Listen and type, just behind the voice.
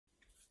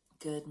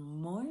Good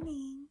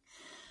morning.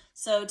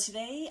 So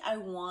today I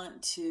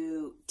want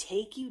to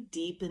take you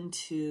deep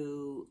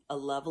into a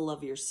level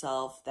of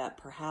yourself that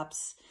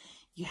perhaps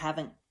you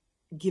haven't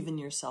given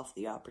yourself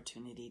the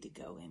opportunity to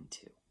go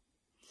into.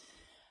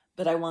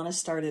 But I want to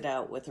start it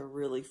out with a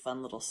really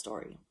fun little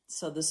story.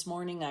 So this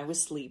morning I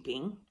was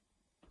sleeping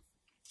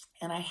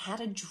and I had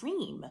a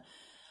dream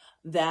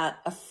that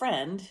a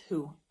friend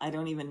who I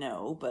don't even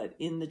know, but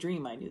in the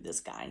dream I knew this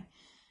guy,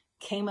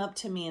 came up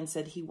to me and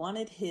said he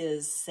wanted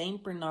his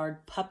St.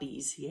 Bernard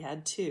puppies, he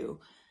had two,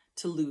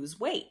 to lose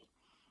weight.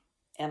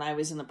 And I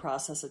was in the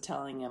process of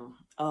telling him,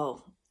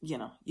 oh, you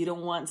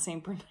don't want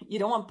you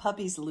don't want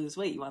puppies to lose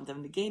weight, you want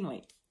them to gain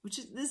weight, which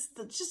is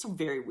that's just a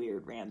very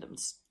weird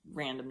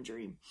random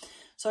dream.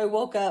 So I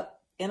woke up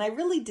and I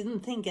really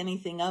didn't think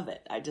anything of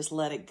it. I just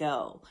let it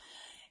go.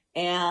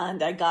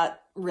 And I got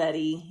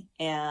ready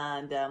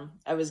and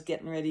I was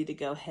getting ready to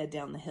go head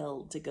down the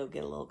hill to go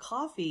get a little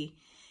coffee.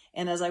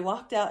 And as I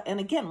walked out,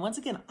 and once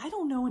again, I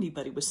don't know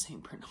anybody with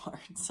St.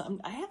 Bernards.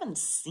 I haven't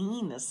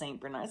seen a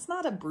St. Bernard. It's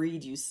not a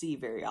breed you see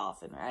very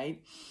often,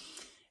 right?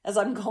 As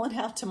I'm going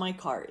out to my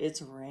car, it's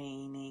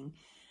raining.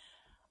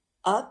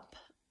 Up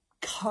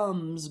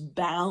comes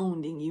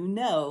bounding,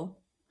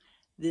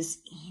 this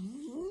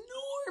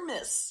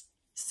enormous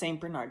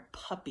St. Bernard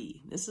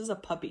puppy. This is a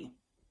puppy.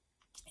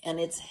 And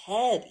its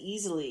head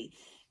easily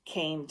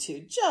came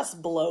to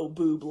just below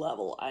boob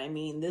level. I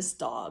mean, this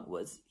dog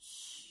was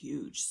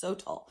huge, so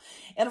tall.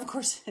 And of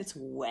course it's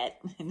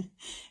wet and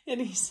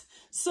he's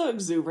so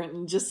exuberant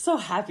and just so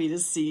happy to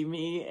see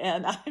me.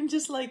 And I'm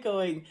just like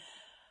going,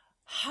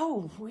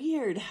 how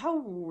weird,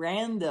 how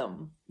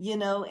random,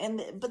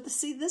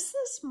 see, this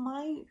is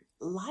my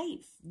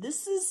life.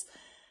 This is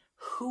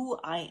who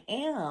I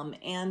am.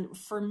 And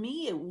for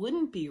me, it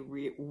wouldn't be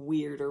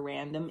weird or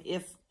random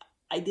if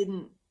I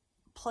didn't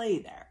play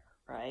there,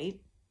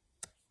 right?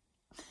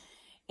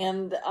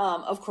 And,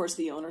 of course,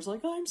 the owner's like,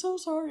 oh, I'm so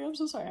sorry.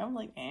 I'm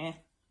like,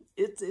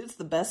 it's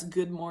the best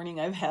good morning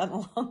I've had in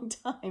a long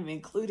time,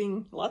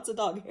 including lots of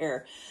dog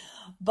hair.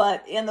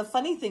 And the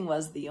funny thing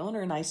was the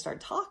owner and I started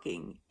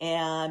talking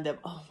and,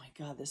 oh my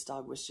God, this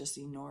dog was just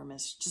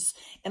enormous.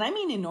 And I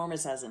mean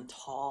enormous as in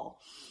tall,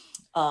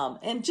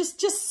 and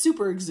just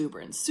super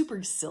exuberant,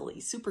 super silly,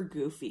 super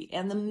goofy.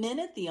 And the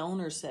minute the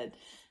owner said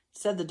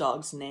the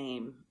dog's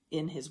name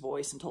in his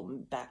voice and told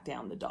him back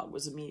down, the dog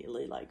was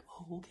immediately like,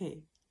 oh,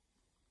 okay.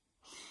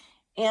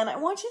 And I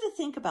want you to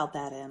think about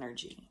that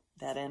energy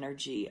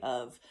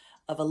of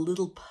a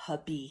little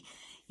puppy,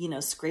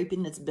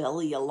 scraping its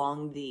belly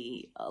along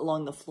the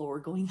floor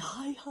going,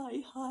 hi,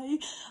 hi, hi.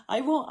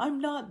 I'm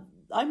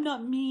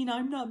not mean.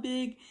 I'm not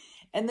big.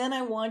 And then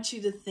I want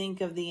you to think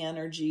of the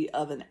energy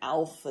of an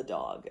alpha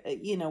dog.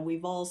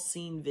 We've all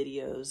seen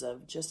videos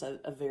of just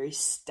a very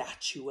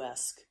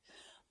statuesque,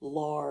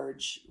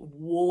 large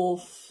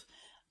wolf.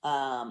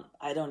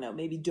 I don't know,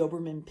 maybe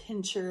Doberman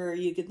Pinscher.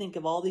 You could think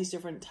of all these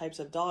different types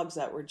of dogs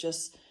that were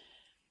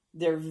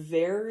they're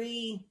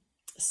very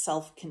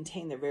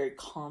self-contained. They're very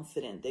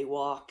confident. They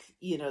walk,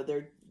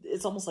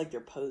 it's almost like they're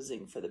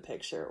posing for the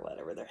picture or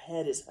whatever. Their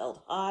head is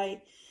held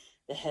high.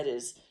 The head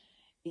is,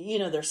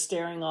 they're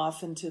staring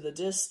off into the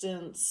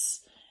distance.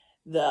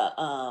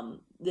 The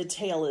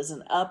tail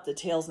isn't up. The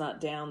tail's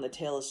not down. The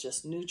tail is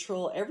just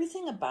neutral.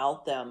 Everything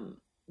about them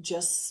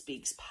just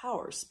speaks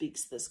power,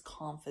 speaks this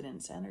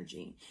confidence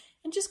energy.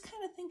 And just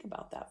kind of think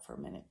about that for a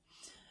minute.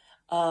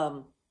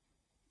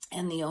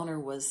 And the owner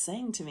was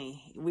saying to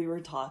me, we were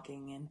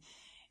talking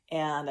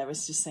and I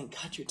was just saying,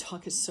 God, your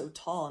dog is so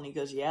tall. And he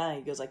goes, yeah,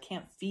 I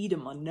can't feed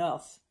him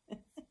enough.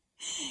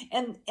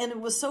 and it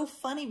was so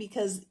funny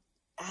because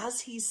as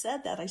he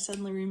said that, I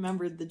suddenly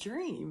remembered the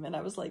dream and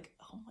I was like,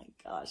 oh my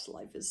gosh,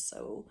 life is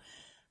so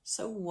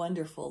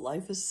wonderful.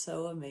 Life is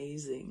so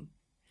amazing.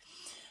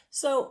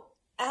 So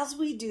as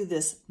we do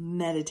this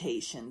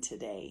meditation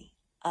today,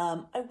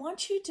 I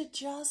want you to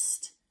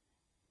just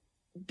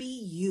be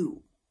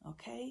you,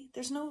 okay?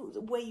 There's no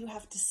way you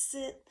have to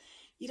sit.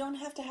 You don't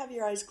have to have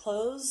your eyes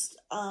closed.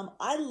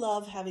 I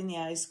love having the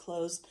eyes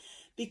closed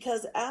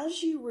because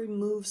as you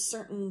remove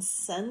certain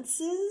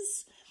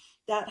senses,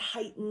 that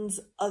heightens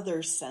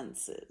other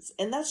senses.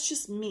 And that's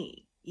just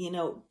me.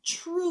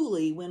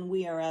 Truly, when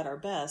we are at our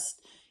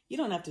best, you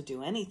don't have to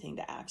do anything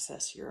to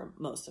access your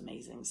most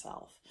amazing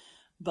self.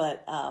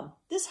 But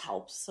this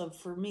helps. So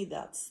for me,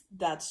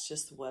 that's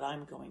just what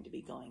I'm going to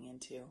be going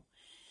into.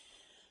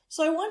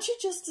 So I want you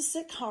just to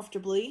sit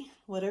comfortably,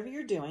 whatever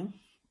you're doing.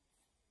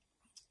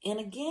 And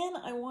again,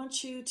 I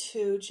want you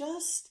to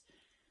just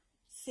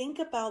think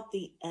about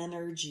the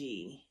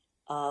energy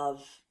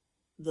of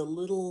the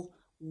little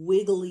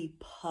wiggly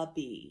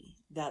puppy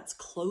that's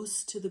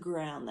close to the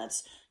ground,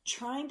 that's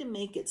trying to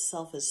make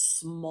itself as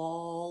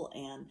small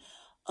and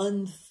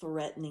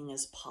unthreatening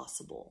as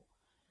possible.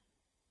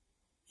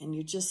 And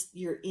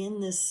you're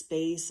in this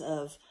space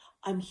of,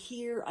 I'm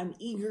here, I'm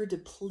eager to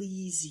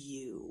please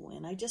you.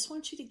 And I just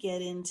want you to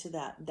get into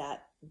that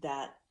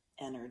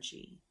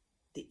energy,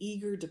 the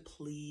eager to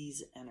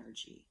please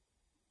energy.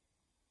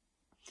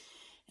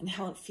 And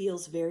how it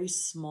feels very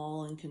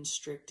small and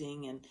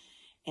constricting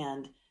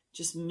and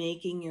Just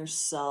making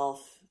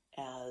yourself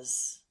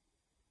as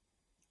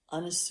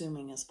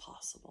unassuming as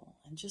possible,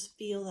 and just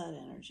feel that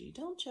energy.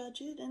 Don't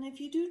judge it. And if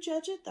you do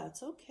judge it,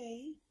 that's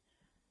okay.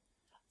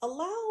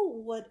 Allow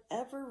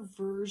whatever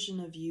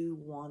version of you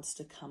wants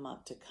to come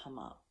up.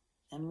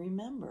 And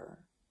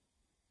remember,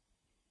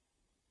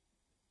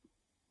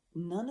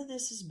 none of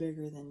this is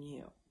bigger than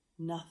you.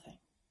 Nothing.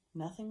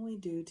 Nothing we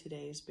do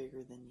today is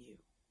bigger than you.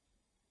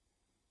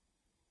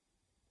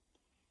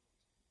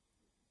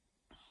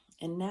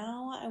 And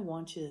now I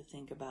want you to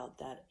think about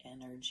that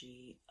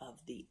energy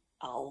of the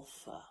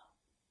alpha,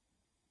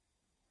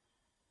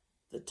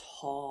 the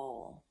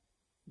tall,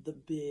 the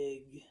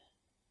big,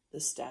 the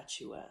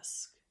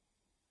statuesque.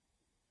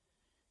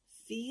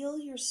 Feel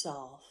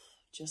yourself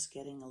just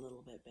getting a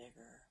little bit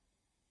bigger.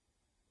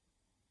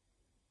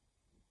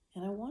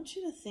 And I want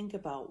you to think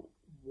about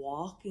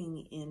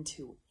walking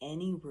into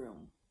any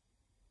room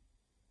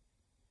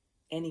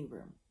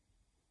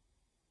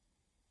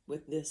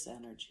with this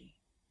energy.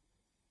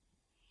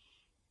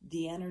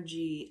 The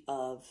energy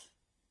of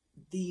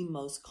the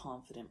most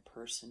confident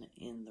person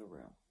in the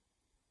room.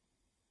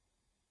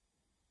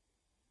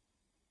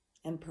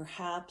 And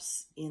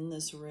perhaps in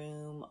this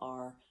room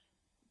are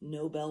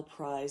Nobel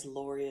Prize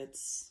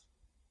laureates.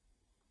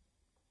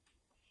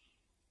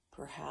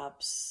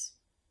 Perhaps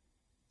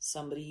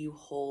somebody you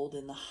hold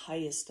in the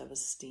highest of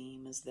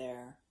esteem is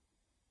there.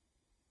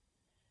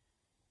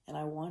 And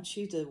I want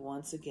you to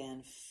once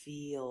again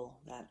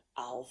feel that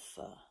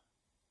alpha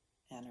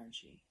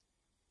energy.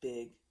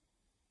 Big,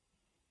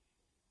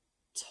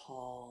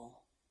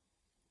 tall,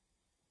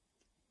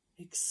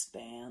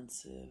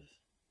 expansive,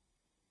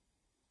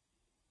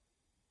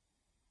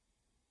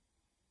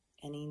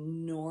 and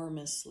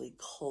enormously,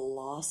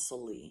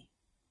 colossally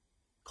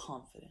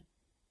confident.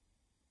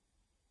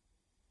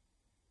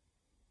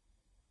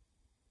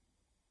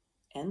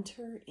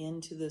 Enter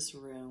into this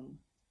room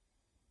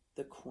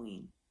the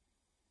queen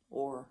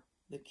or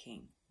the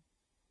king.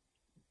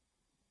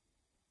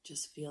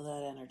 Just feel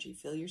that energy.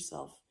 Feel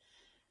yourself.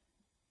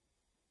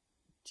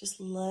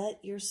 Just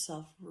let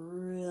yourself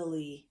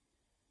really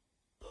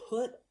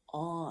put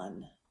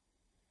on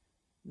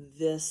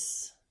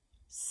this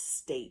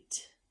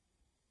state.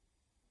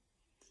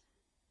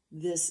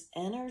 This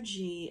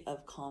energy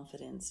of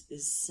confidence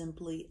is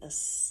simply a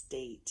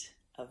state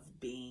of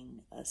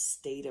being, a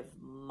state of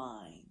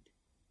mind.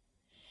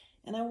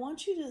 And I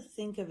want you to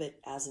think of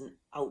it as an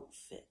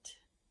outfit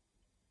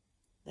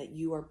that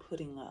you are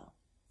putting up.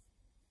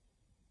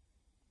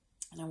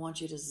 And I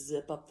want you to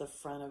zip up the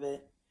front of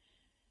it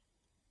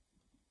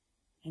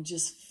and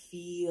just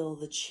feel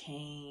the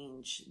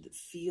change,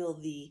 feel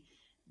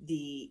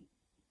the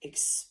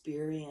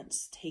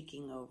experience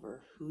taking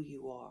over who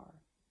you are.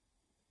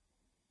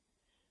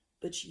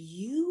 But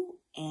you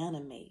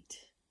animate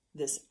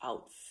this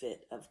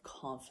outfit of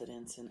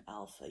confidence and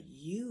alpha.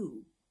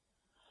 You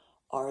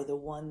are the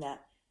one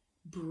that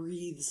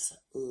breathes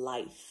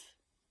life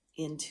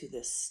into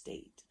this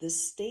state.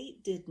 This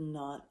state did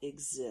not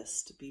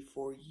exist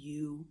before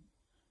you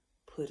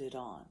put it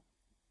on.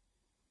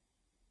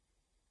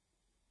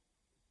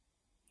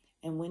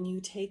 And when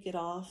you take it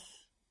off,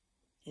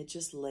 it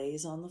just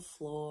lays on the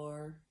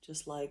floor,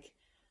 just like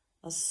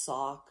a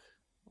sock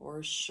or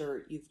a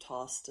shirt you've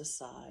tossed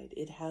aside.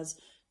 It has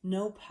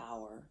no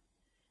power.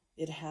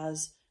 It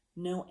has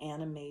no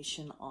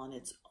animation on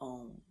its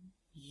own.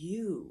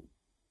 You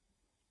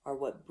are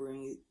what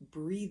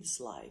breathes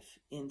life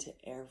into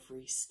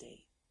every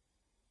state.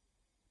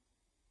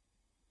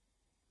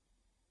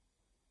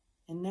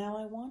 And now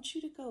I want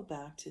you to go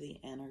back to the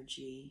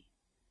energy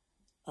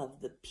of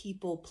the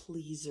people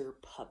pleaser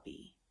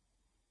puppy.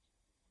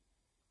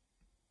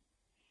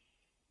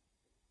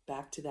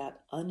 Back to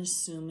that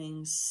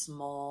unassuming,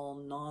 small,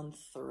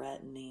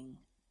 non-threatening.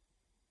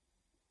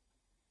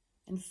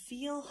 And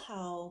feel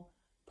how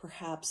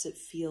perhaps it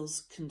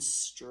feels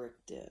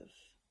constrictive.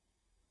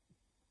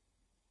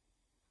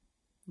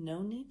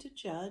 No need to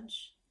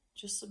judge,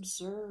 just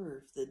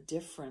observe the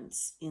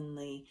difference in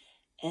the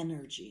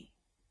energy.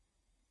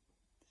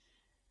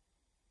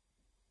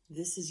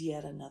 This is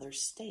yet another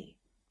state,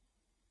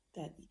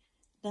 that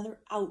another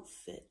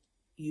outfit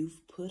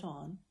you've put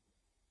on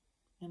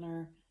and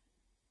are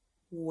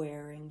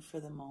wearing for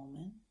the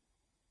moment,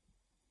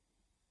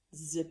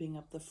 zipping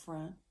up the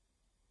front,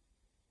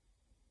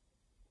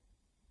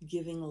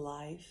 giving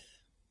life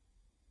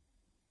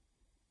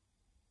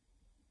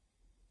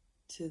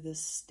to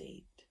this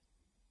state.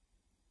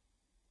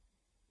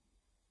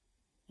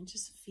 And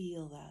just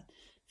feel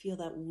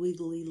that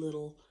wiggly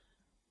little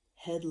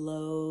head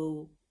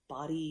low,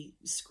 body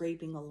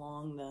scraping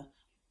along the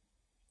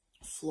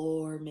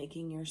floor,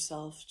 making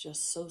yourself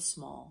just so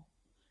small,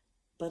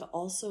 but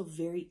also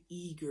very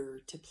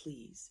eager to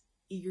please.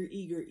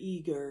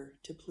 Eager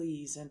to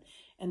please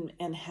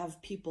and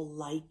have people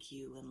like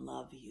you and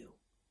love you.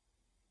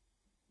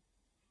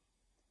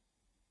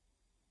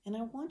 And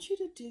I want you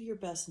to do your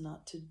best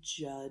not to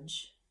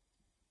judge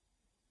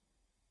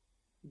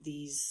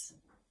these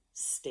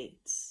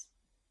states.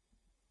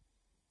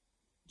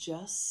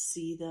 Just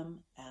see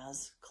them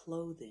as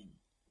clothing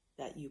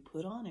that you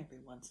put on every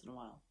once in a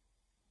while.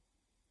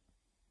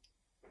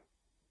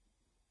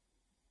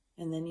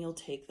 And then you'll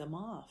take them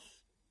off,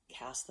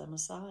 cast them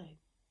aside.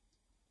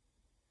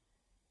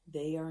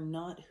 They are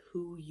not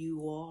who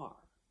you are.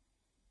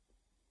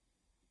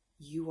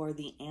 You are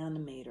the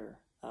animator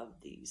of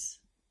these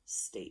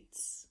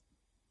states.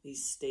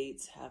 These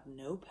states have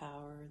no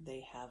power,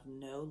 they have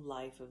no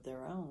life of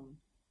their own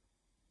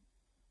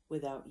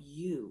without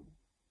you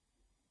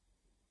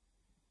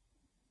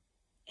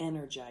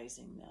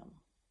energizing them,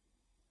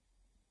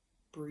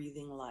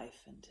 breathing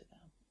life into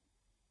them.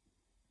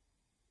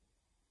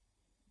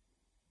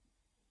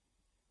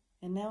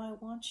 And now I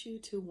want you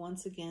to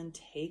once again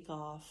take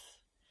off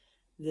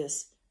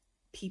this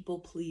people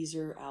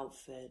pleaser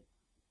outfit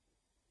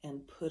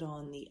and put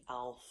on the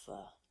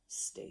alpha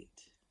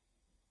state.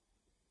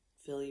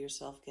 Feel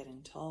yourself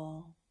getting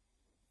tall,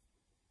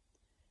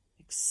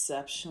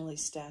 exceptionally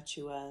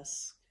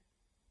statuesque.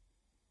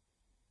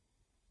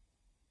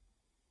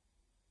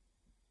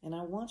 And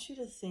I want you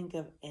to think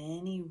of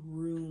any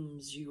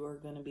rooms you are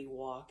going to be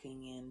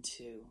walking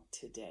into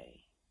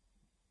today.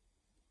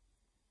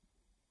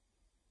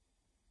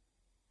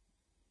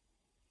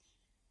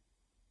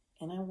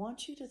 And I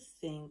want you to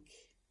think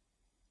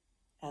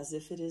as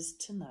if it is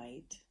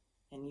tonight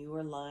and you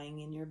are lying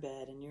in your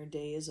bed and your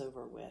day is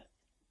over with.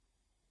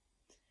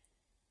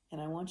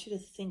 And I want you to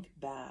think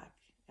back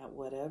at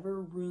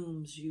whatever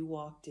rooms you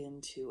walked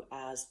into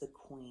as the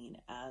queen,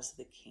 as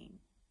the king.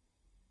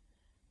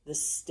 The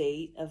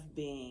state of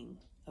being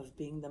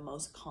the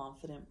most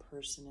confident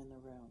person in the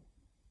room.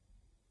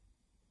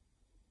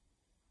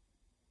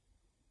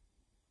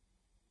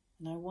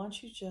 And I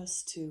want you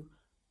just to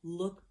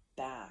look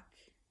back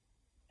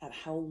at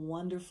how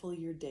wonderful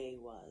your day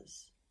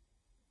was,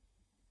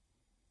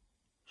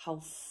 how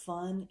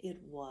fun it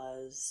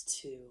was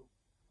to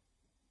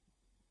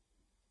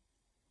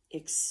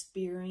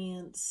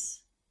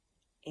experience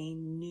a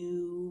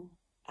new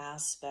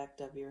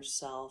aspect of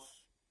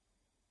yourself,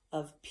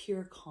 of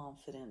pure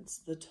confidence,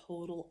 the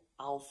total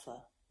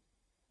alpha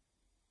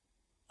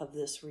of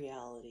this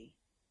reality.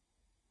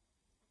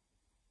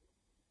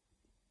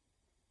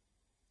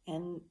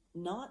 And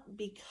not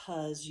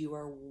because you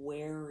are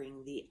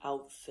wearing the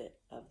outfit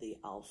of the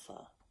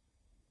alpha,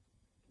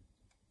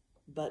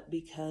 but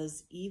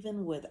because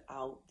even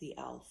without the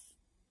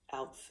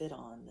outfit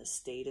on, the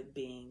state of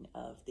being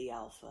of the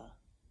alpha,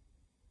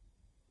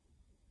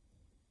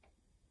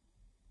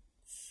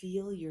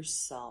 feel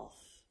yourself,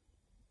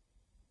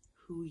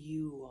 who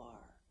you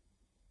are.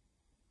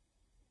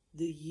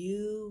 The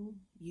you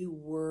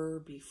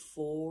were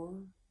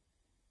before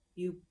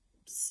you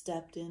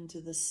stepped into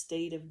the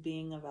state of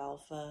being of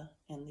alpha,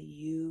 and the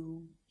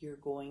you're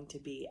going to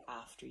be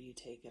after you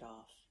take it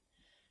off.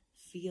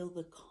 Feel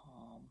the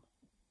calm.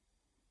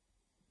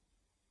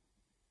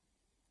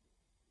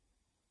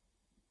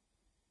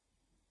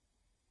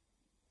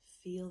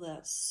 Feel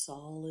that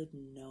solid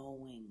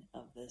knowing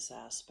of this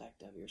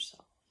aspect of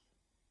yourself.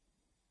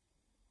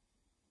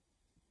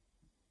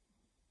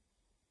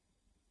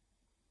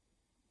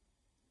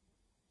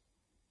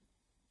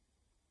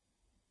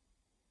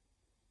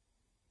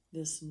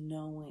 This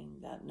knowing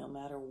that no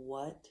matter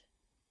what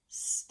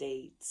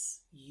states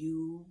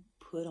you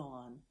put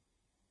on,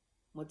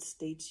 what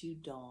states you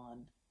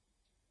don,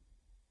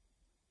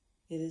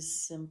 it is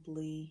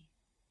simply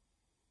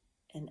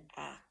an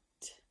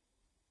act,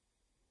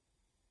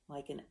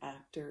 like an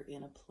actor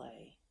in a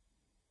play.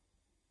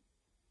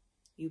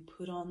 You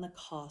put on the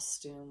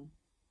costume,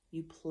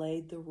 you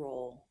played the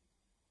role,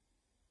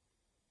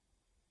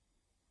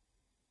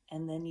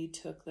 and then you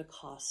took the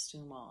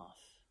costume off.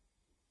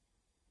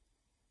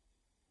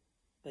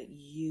 But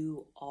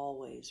you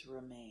always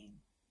remain.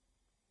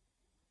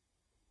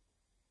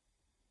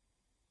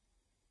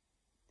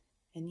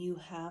 And you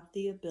have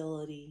the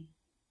ability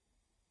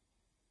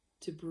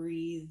to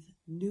breathe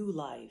new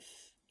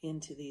life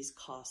into these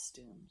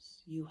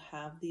costumes. You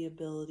have the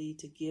ability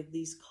to give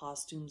these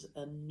costumes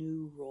a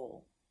new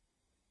role.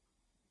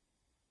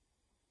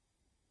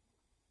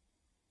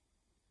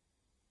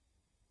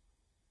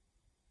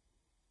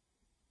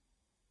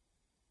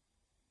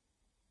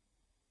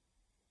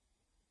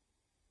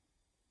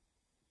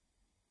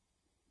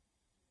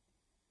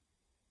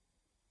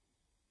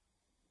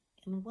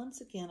 And once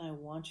again, I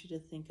want you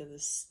to think of the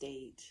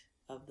state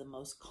of the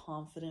most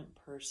confident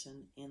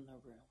person in the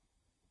room.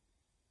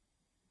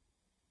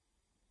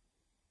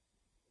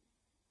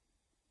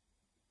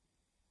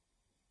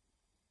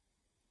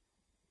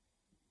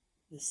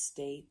 The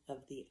state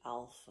of the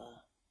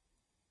alpha.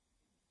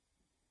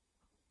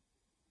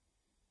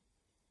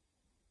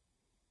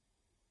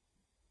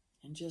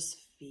 And just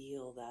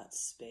feel that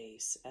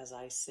space as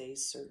I say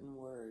certain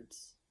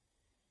words.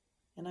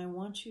 And I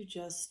want you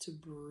just to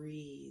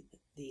breathe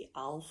the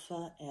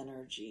alpha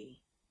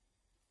energy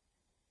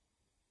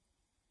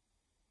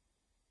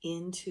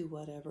into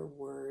whatever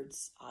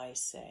words I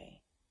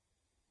say.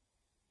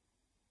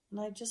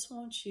 And I just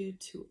want you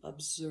to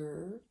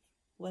observe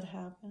what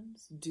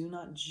happens. Do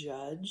not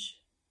judge.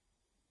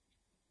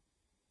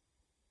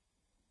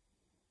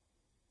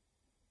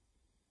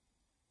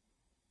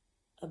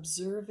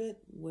 Observe it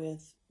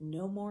with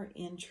no more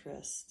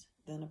interest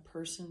than a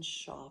person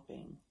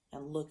shopping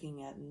and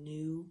looking at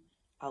new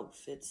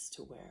outfits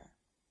to wear.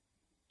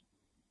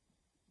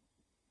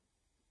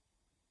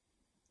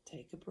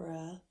 Take a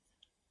breath.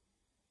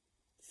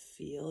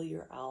 Feel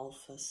your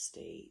alpha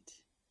state.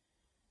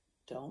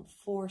 Don't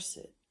force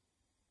it.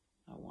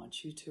 I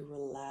want you to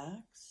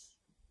relax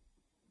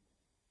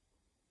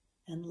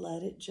and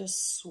let it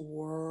just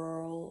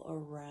swirl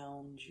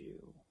around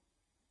you.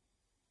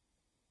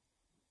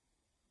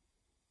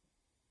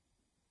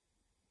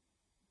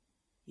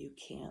 You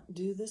can't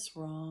do this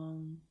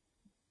wrong.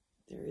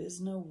 There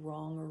is no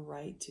wrong or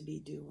right to be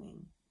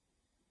doing.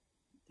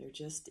 There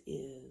just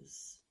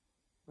is.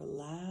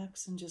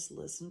 Relax and just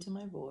listen to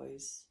my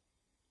voice.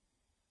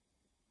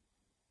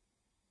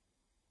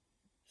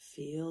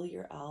 Feel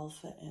your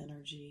alpha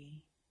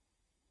energy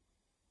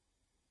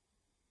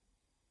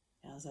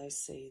as I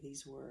say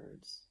these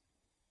words.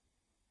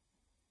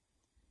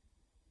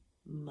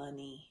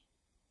 Money.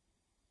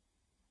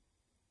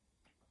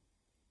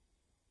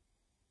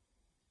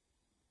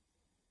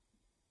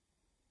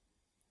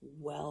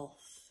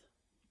 Wealth.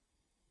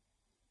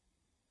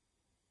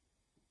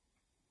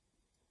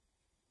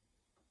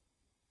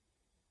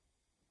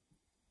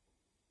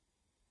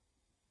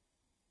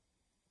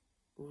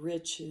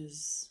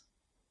 Riches.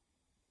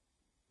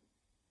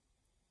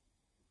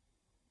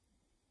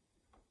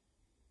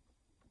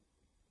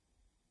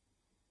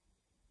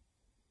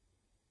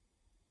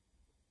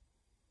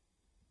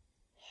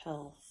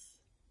 Health.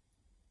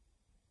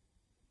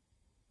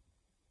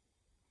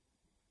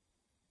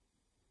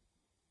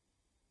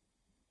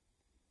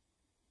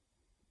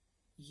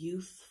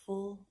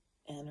 Youthful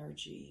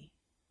energy.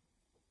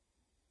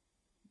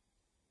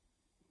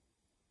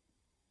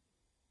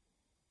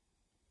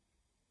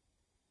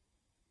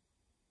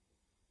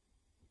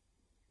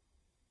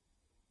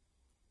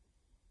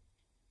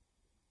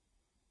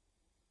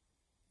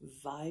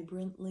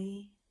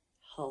 Vibrantly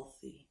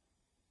healthy.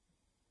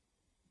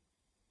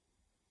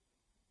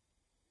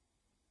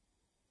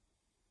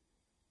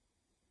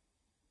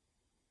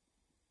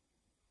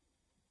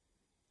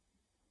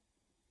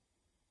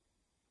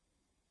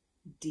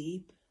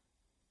 Deep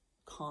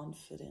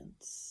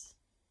confidence.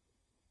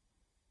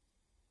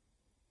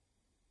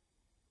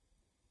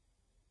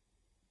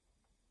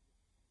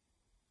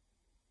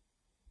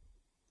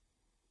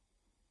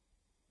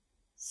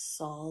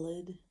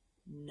 Solid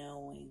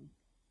knowing.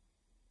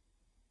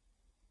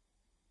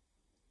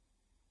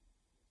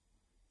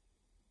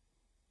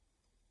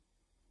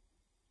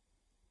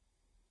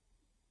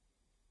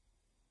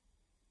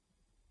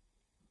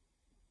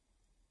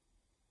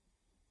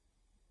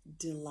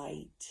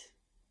 Delight.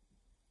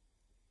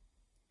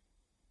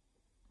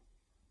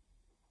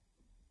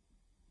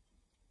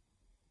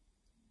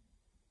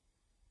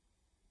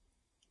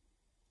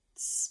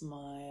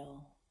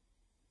 Smile.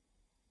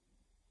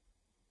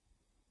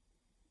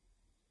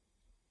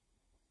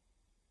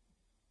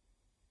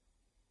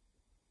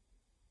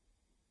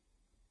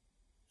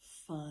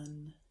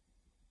 Fun.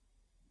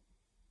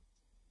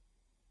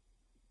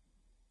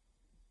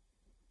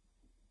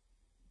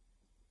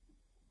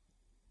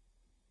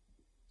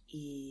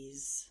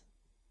 Ease.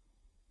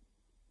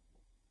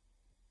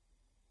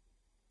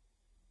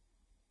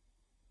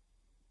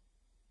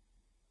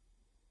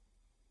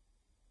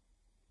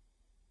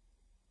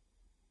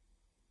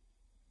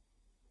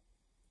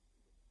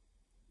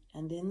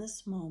 And in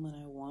this moment,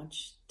 I want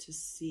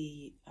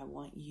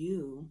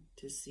you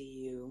to see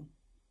you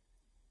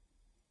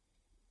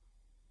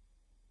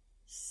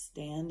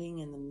standing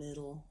in the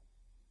middle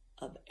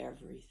of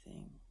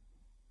everything.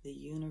 The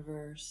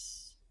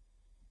universe,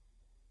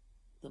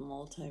 the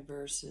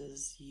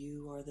multiverses,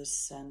 you are the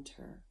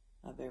center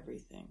of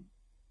everything.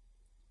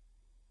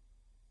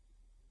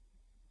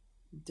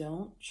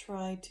 Don't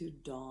try to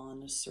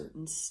dawn a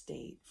certain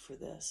state for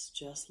this,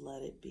 just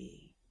let it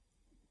be.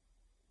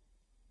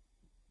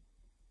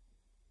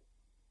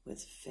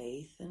 With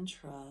faith and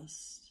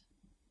trust,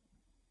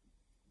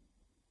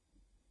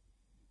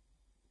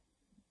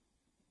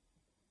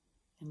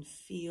 and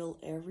feel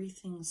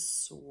everything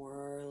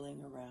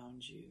swirling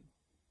around you.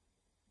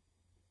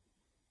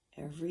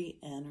 Every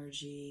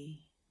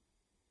energy,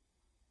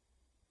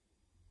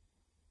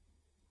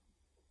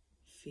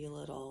 feel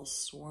it all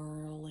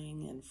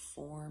swirling and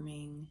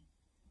forming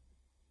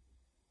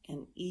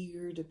and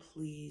eager to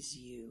please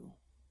you.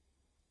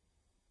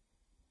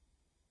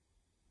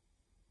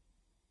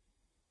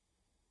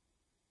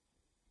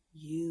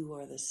 You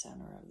are the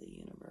center of the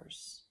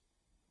universe.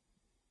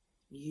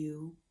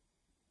 You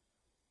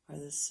are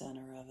the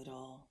center of it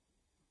all.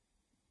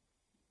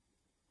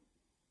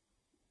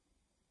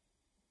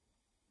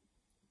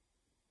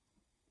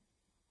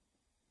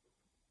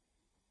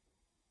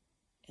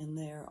 And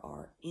there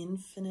are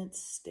infinite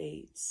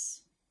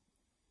states,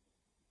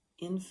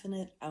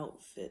 infinite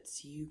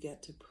outfits you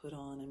get to put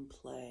on and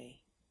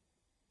play.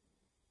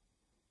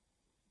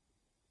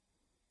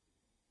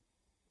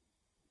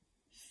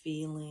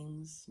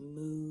 Feelings,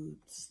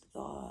 moods,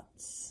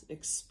 thoughts,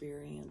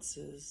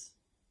 experiences,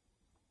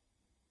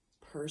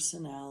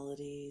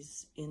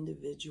 personalities,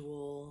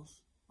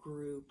 individuals,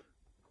 group.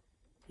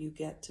 You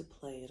get to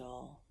play it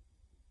all.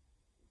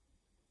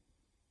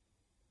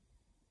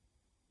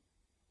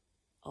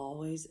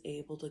 Always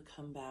able to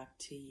come back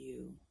to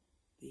you,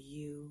 the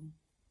you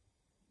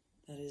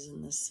that is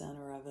in the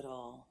center of it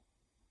all.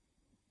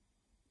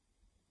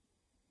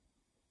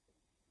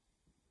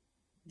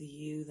 The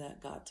you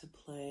that got to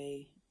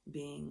play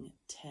being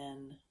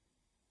 10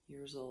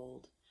 years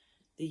old.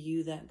 The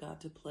you that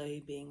got to play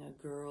being a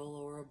girl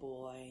or a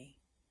boy.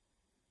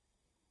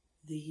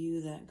 The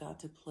you that got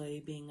to play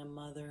being a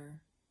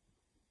mother,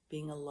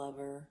 being a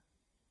lover.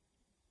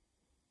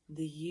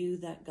 The you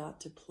that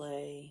got to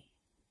play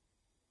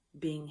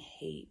being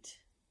hate,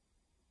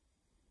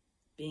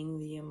 being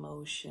the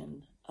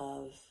emotion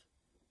of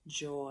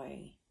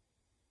joy.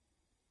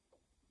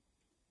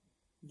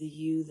 The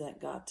you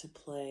that got to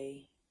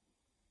play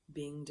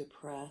being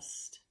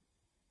depressed.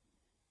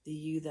 The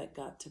you that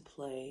got to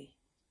play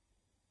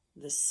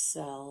the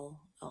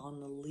cell on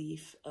the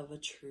leaf of a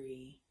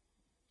tree.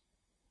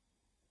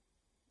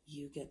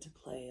 You get to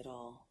play it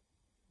all.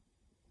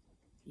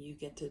 You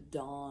get to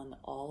don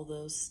all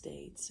those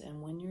states,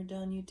 and when you're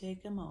done, you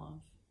take them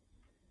off.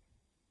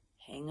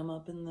 Hang them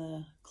up in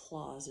the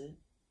closet.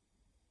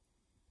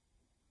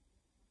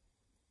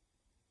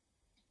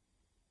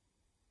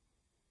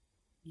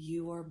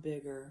 You are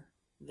bigger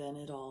than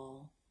it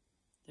all.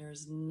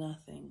 There's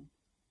nothing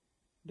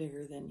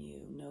bigger than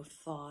you. No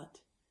thought,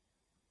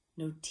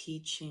 no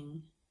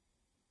teaching.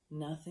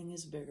 Nothing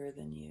is bigger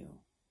than you.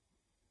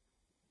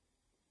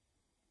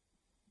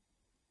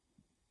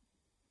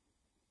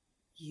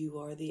 You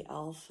are the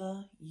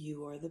alpha.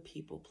 You are the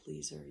people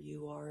pleaser.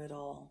 You are it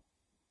all.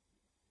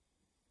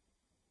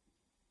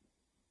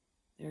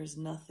 There is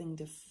nothing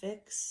to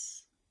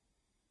fix.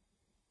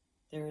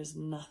 There is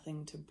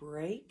nothing to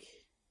break.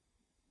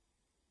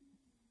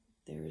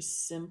 There is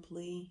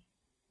simply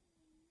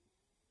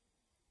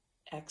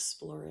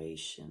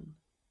exploration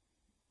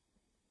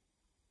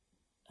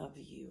of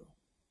you.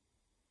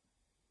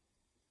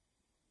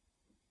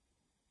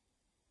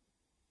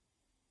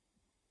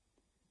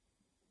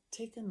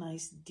 Take a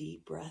nice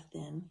deep breath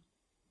in.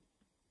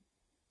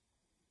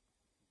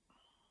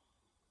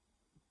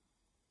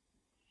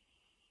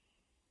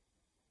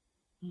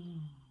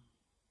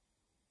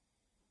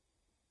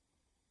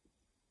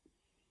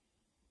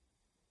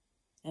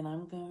 And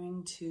I'm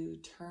going to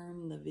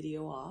turn the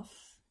video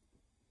off.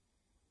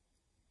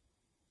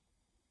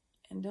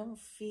 And don't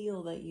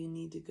feel that you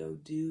need to go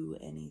do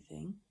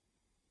anything.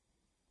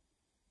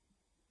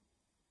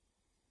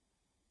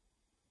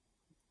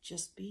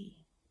 Just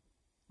be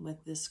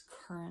with this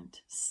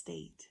current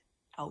state,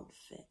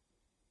 outfit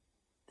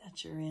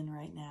that you're in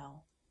right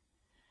now,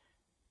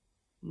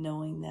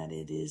 knowing that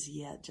it is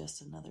yet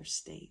just another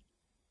state,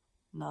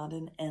 not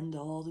an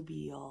end-all to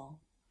be-all,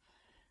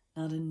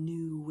 not a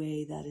new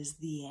way that is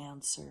the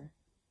answer.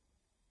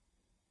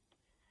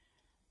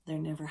 There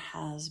never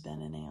has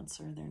been an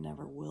answer. There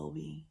never will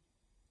be.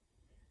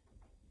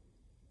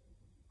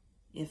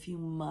 If you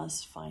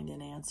must find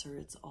an answer,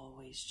 it's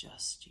always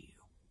just you.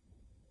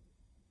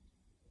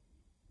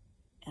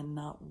 And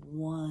not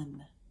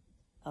one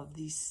of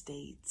these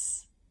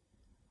states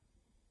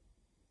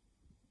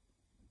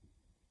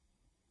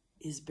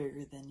is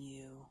bigger than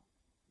you.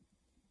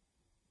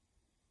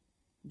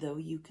 Though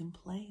you can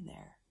play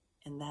there.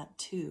 And that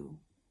too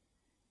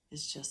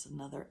is just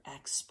another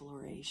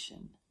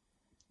exploration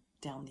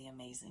down the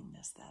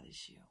amazingness that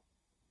is you.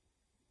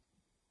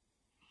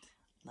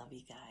 Love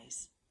you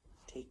guys.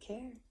 Take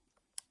care.